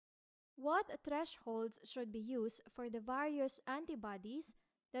What thresholds should be used for the various antibodies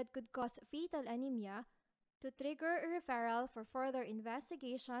that could cause fetal anemia to trigger a referral for further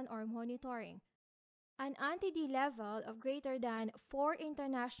investigation or monitoring? An anti-D level of greater than 4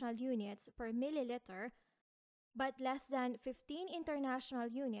 international units per milliliter but less than 15 international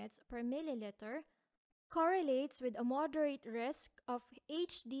units per milliliter correlates with a moderate risk of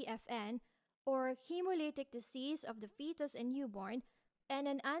HDFN or hemolytic disease of the fetus and newborn, and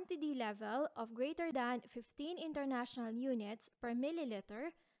an anti-D level of greater than 15 international units per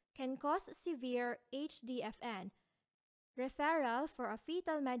milliliter can cause severe HDFN. Referral for a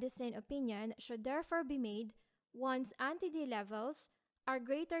fetal medicine opinion should therefore be made once anti-D levels are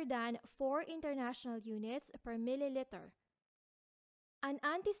greater than 4 international units per milliliter. An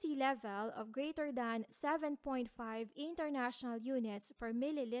anti-C level of greater than 7.5 international units per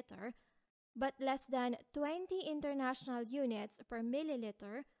milliliter but less than 20 international units per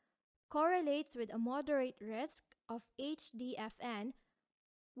milliliter correlates with a moderate risk of HDFN,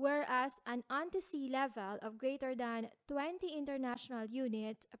 whereas an anti-C level of greater than 20 international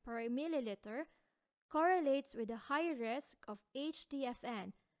units per milliliter correlates with a high risk of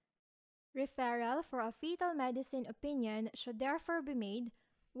HDFN. Referral for a fetal medicine opinion should therefore be made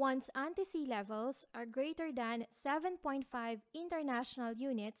once anti-C levels are greater than 7.5 international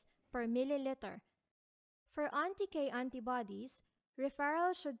units per milliliter. For anti-K antibodies,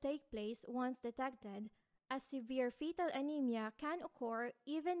 referral should take place once detected, as severe fetal anemia can occur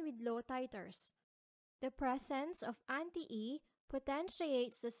even with low titers. The presence of anti-E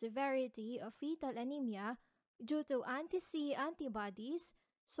potentiates the severity of fetal anemia due to anti-C antibodies,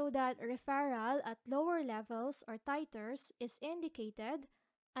 so that referral at lower levels or titers is indicated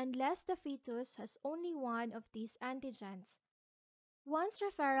unless the fetus has only one of these antigens. Once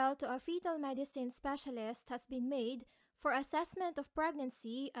referral to a fetal medicine specialist has been made for assessment of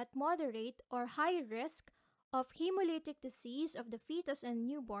pregnancy at moderate or high risk of hemolytic disease of the fetus and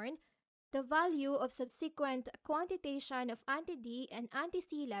newborn, the value of subsequent quantitation of anti-D and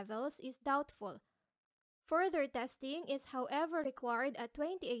anti-C levels is doubtful. Further testing is, however, required at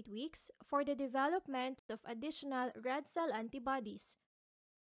 28 weeks for the development of additional red cell antibodies.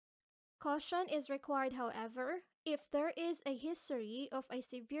 Caution is required, however, if there is a history of a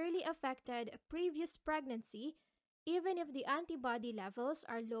severely affected previous pregnancy, even if the antibody levels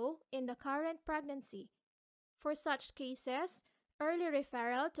are low in the current pregnancy. For such cases, early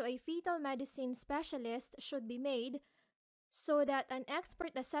referral to a fetal medicine specialist should be made so that an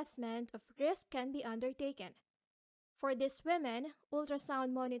expert assessment of risk can be undertaken. For these women,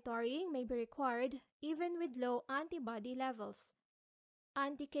 ultrasound monitoring may be required even with low antibody levels.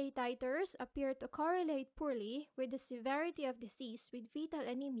 Anti-K titers appear to correlate poorly with the severity of disease with fetal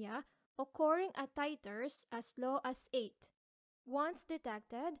anemia occurring at titers as low as 8. Once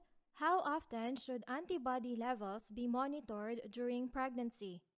detected, how often should antibody levels be monitored during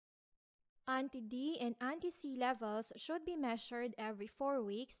pregnancy? Anti-D and anti-C levels should be measured every 4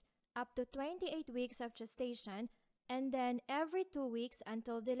 weeks up to 28 weeks of gestation, and then every 2 weeks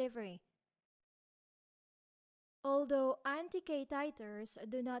until delivery. Although anti-K titers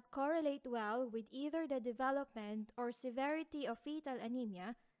do not correlate well with either the development or severity of fetal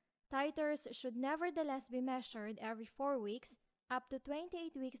anemia, titers should nevertheless be measured every 4 weeks up to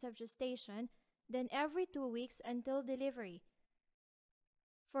 28 weeks of gestation, then every 2 weeks until delivery.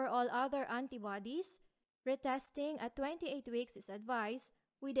 For all other antibodies, retesting at 28 weeks is advised,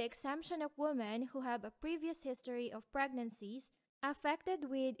 with the exemption of women who have a previous history of pregnancies affected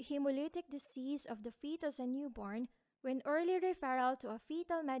with hemolytic disease of the fetus and newborn, when early referral to a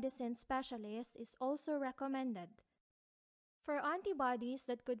fetal medicine specialist is also recommended. For antibodies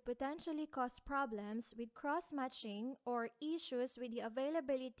that could potentially cause problems with cross-matching or issues with the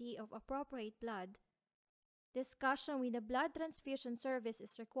availability of appropriate blood, discussion with the blood transfusion service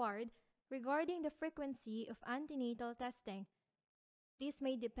is required regarding the frequency of antenatal testing. This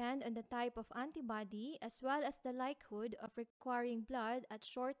may depend on the type of antibody as well as the likelihood of requiring blood at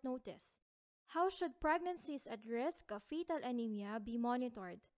short notice. How should pregnancies at risk of fetal anemia be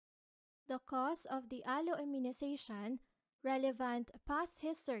monitored? The cause of the alloimmunization, relevant past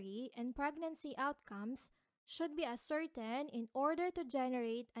history, and pregnancy outcomes should be ascertained in order to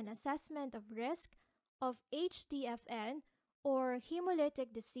generate an assessment of risk of HDFN or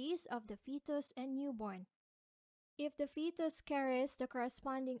hemolytic disease of the fetus and newborn. If the fetus carries the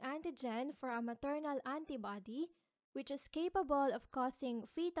corresponding antigen for a maternal antibody, which is capable of causing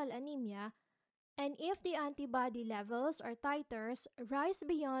fetal anemia, and if the antibody levels or titers rise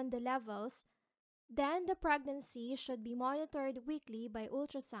beyond the levels, then the pregnancy should be monitored weekly by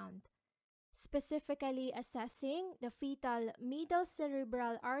ultrasound. specifically assessing the fetal middle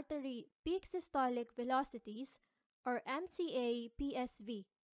cerebral artery peak systolic velocities, or MCA-PSV.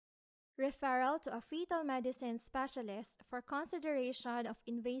 Referral to a fetal medicine specialist for consideration of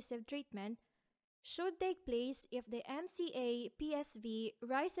invasive treatment should take place if the MCA-PSV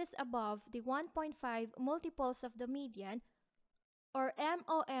rises above the 1.5 multiples of the median or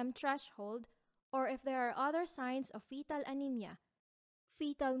MOM threshold, or if there are other signs of fetal anemia.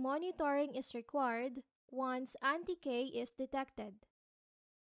 Fetal monitoring is required once anti-K is detected.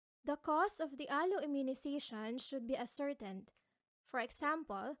 The cause of the alloimmunization should be ascertained. For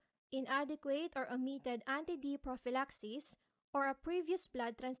example, inadequate or omitted anti-D prophylaxis or a previous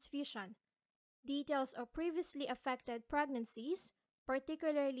blood transfusion. Details of previously affected pregnancies,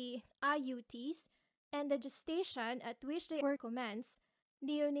 particularly IUTs, and the gestation at which they were commenced,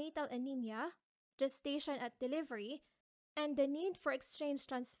 neonatal anemia, gestation at delivery, and the need for exchange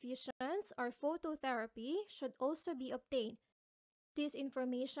transfusions or phototherapy should also be obtained. This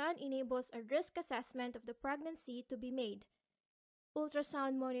information enables a risk assessment of the pregnancy to be made.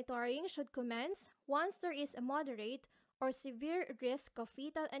 Ultrasound monitoring should commence once there is a moderate or severe risk of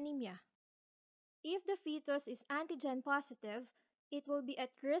fetal anemia. If the fetus is antigen positive, it will be at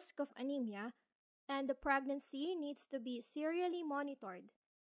risk of anemia, and the pregnancy needs to be serially monitored.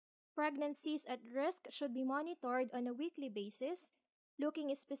 Pregnancies at risk should be monitored on a weekly basis,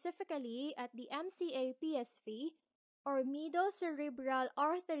 looking specifically at the MCA-PSV, or middle cerebral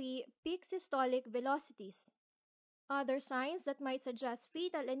artery peak systolic velocities. Other signs that might suggest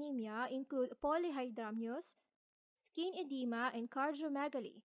fetal anemia include polyhydramnios, skin edema, and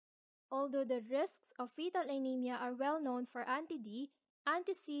cardiomegaly. Although the risks of fetal anemia are well known for anti-D,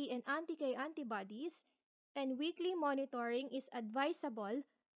 anti-C, and anti-K antibodies, and weekly monitoring is advisable,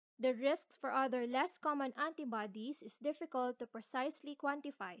 the risks for other less common antibodies is difficult to precisely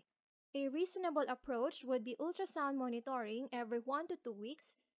quantify. A reasonable approach would be ultrasound monitoring every 1 to 2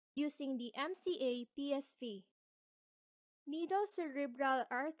 weeks using the MCA-PSV. Middle cerebral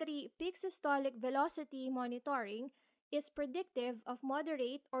artery peak systolic velocity monitoring is predictive of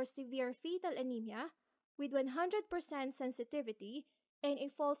moderate or severe fetal anemia with 100% sensitivity and a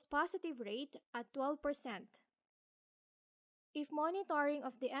false positive rate at 12%. If monitoring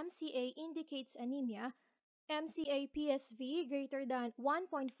of the MCA indicates anemia, MCA-PSV greater than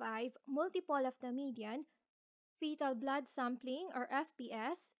 1.5 multiple of the median, fetal blood sampling or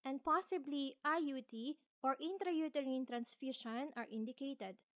FPS, and possibly IUT or intrauterine transfusion are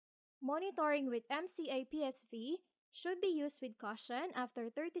indicated. Monitoring with MCA-PSV should be used with caution after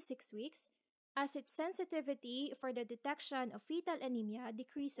 36 weeks as its sensitivity for the detection of fetal anemia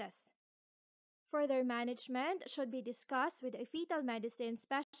decreases. Further management should be discussed with a fetal medicine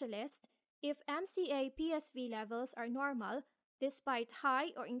specialist if MCA-PSV levels are normal despite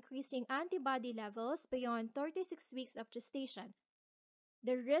high or increasing antibody levels beyond 36 weeks of gestation.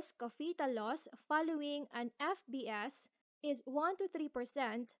 The risk of fetal loss following an FBS is 1 to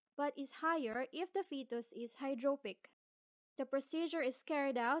 3%, but is higher if the fetus is hydropic. The procedure is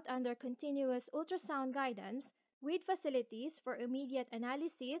carried out under continuous ultrasound guidance with facilities for immediate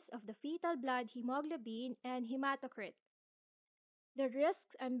analysis of the fetal blood hemoglobin and hematocrit. The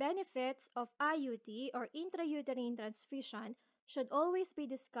risks and benefits of IUT or intrauterine transfusion should always be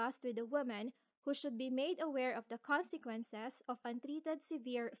discussed with the woman, who should be made aware of the consequences of untreated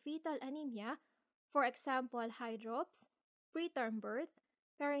severe fetal anemia, for example, hydrops, preterm birth,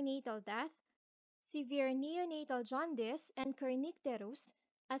 perinatal death, severe neonatal jaundice, and kernicterus,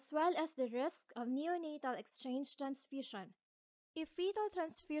 as well as the risk of neonatal exchange transfusion. If fetal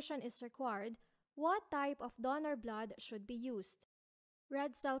transfusion is required, what type of donor blood should be used?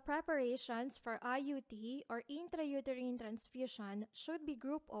 Red cell preparations for IUT or intrauterine transfusion should be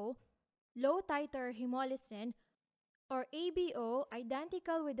Group O, low titer hemolysin, or ABO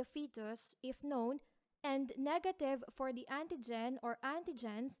identical with the fetus if known, and negative for the antigen or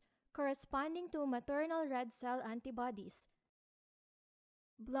antigens corresponding to maternal red cell antibodies.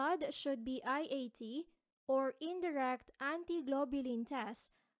 Blood should be IAT or indirect antiglobulin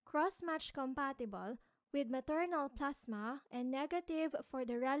test cross-match compatible with maternal plasma and negative for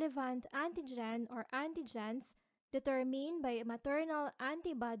the relevant antigen or antigens determined by maternal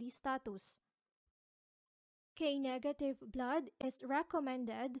antibody status. K-negative blood is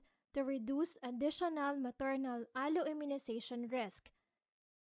recommended to reduce additional maternal alloimmunization risk.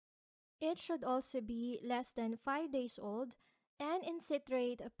 It should also be less than 5 days old and in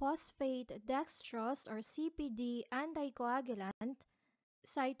citrate phosphate dextrose or CPD anticoagulant,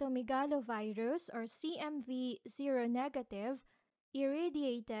 cytomegalovirus or CMV seronegative,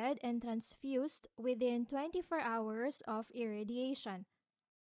 irradiated and transfused within 24 hours of irradiation.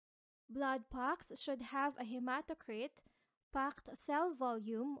 Blood packs should have a hematocrit packed cell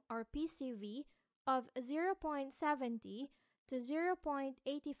volume or PCV of 0.70 to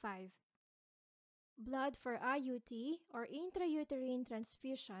 0.85. Blood for IUT or intrauterine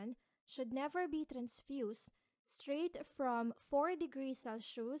transfusion should never be transfused straight from 4 degrees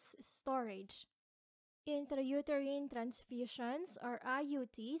Celsius storage. Intrauterine transfusions or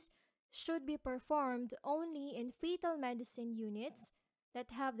IUTs should be performed only in fetal medicine units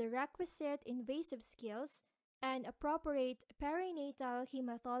that have the requisite invasive skills and appropriate perinatal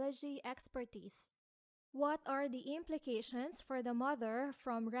hematology expertise. What are the implications for the mother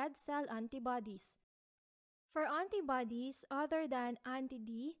from red cell antibodies? For antibodies other than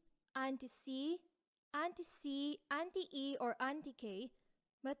anti-D, anti-C, anti-C, anti-E, or anti-K,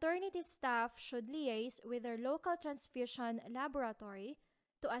 maternity staff should liaise with their local transfusion laboratory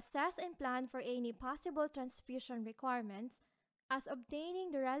to assess and plan for any possible transfusion requirements, as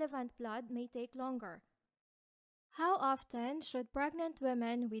obtaining the relevant blood may take longer. How often should pregnant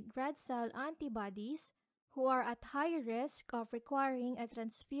women with red cell antibodies who are at high risk of requiring a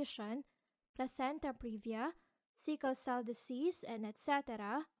transfusion, placenta previa, sickle cell disease, and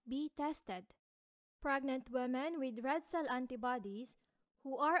etc. be tested? Pregnant women with red cell antibodies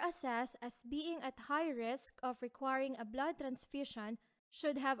who are assessed as being at high risk of requiring a blood transfusion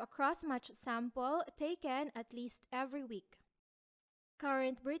should have a cross-match sample taken at least every week.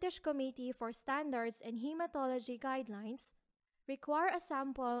 Current British Committee for Standards and Hematology guidelines require a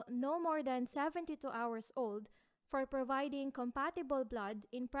sample no more than 72 hours old for providing compatible blood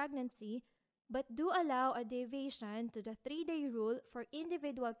in pregnancy, but do allow a deviation to the 3-day rule for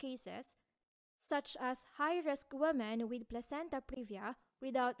individual cases, such as high-risk women with placenta previa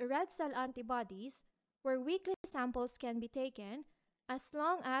without red cell antibodies, where weekly samples can be taken, as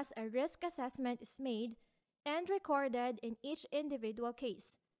long as a risk assessment is made and recorded in each individual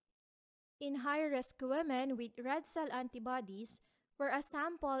case. In high-risk women with red cell antibodies, where a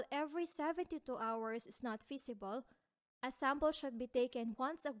sample every 72 hours is not feasible, a sample should be taken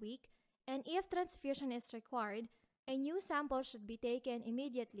once a week, and if transfusion is required, a new sample should be taken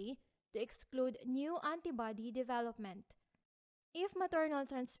immediately to exclude new antibody development. If maternal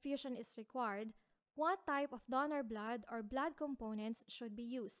transfusion is required, what type of donor blood or blood components should be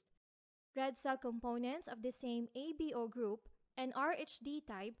used? Red cell components of the same ABO group and RHD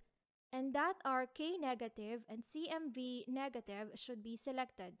type, and that are K negative and CMV negative, should be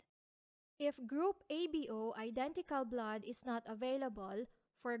selected. If group ABO identical blood is not available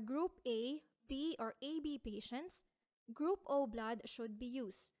for group A, B, or AB patients, group O blood should be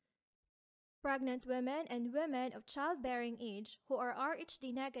used. Pregnant women and women of childbearing age who are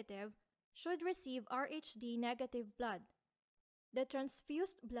RHD negative should receive RHD negative blood. The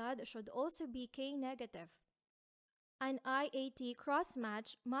transfused blood should also be K negative. An IAT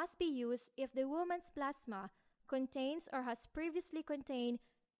cross-match must be used if the woman's plasma contains or has previously contained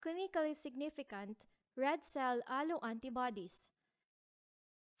clinically significant red cell alloantibodies.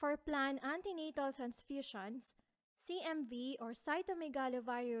 For planned antenatal transfusions, CMV or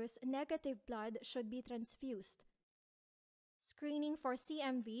cytomegalovirus negative blood should be transfused. Screening for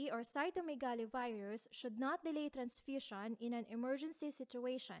CMV or cytomegalovirus should not delay transfusion in an emergency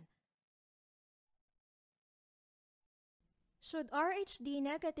situation. Should RHD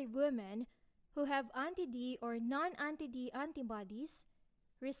negative women who have anti-D or non-anti-D antibodies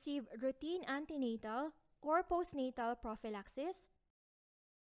receive routine antenatal or postnatal prophylaxis?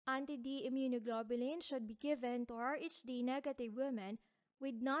 Anti-D immunoglobulin should be given to RHD negative women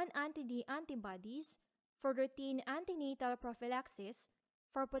with non-anti-D antibodies for routine antenatal prophylaxis,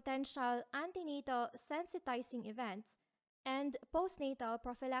 for potential antenatal sensitizing events, and postnatal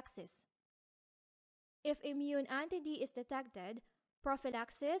prophylaxis. If immune anti-D is detected,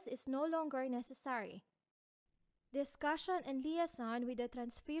 prophylaxis is no longer necessary. Discussion and liaison with the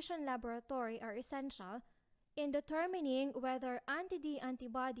transfusion laboratory are essential in determining whether anti-D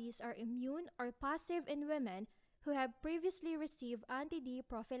antibodies are immune or passive in women who have previously received anti-D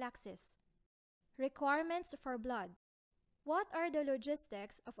prophylaxis. Requirements for blood. What are the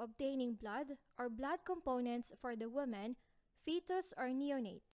logistics of obtaining blood or blood components for the woman, fetus, or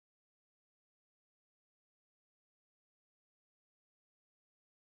neonate?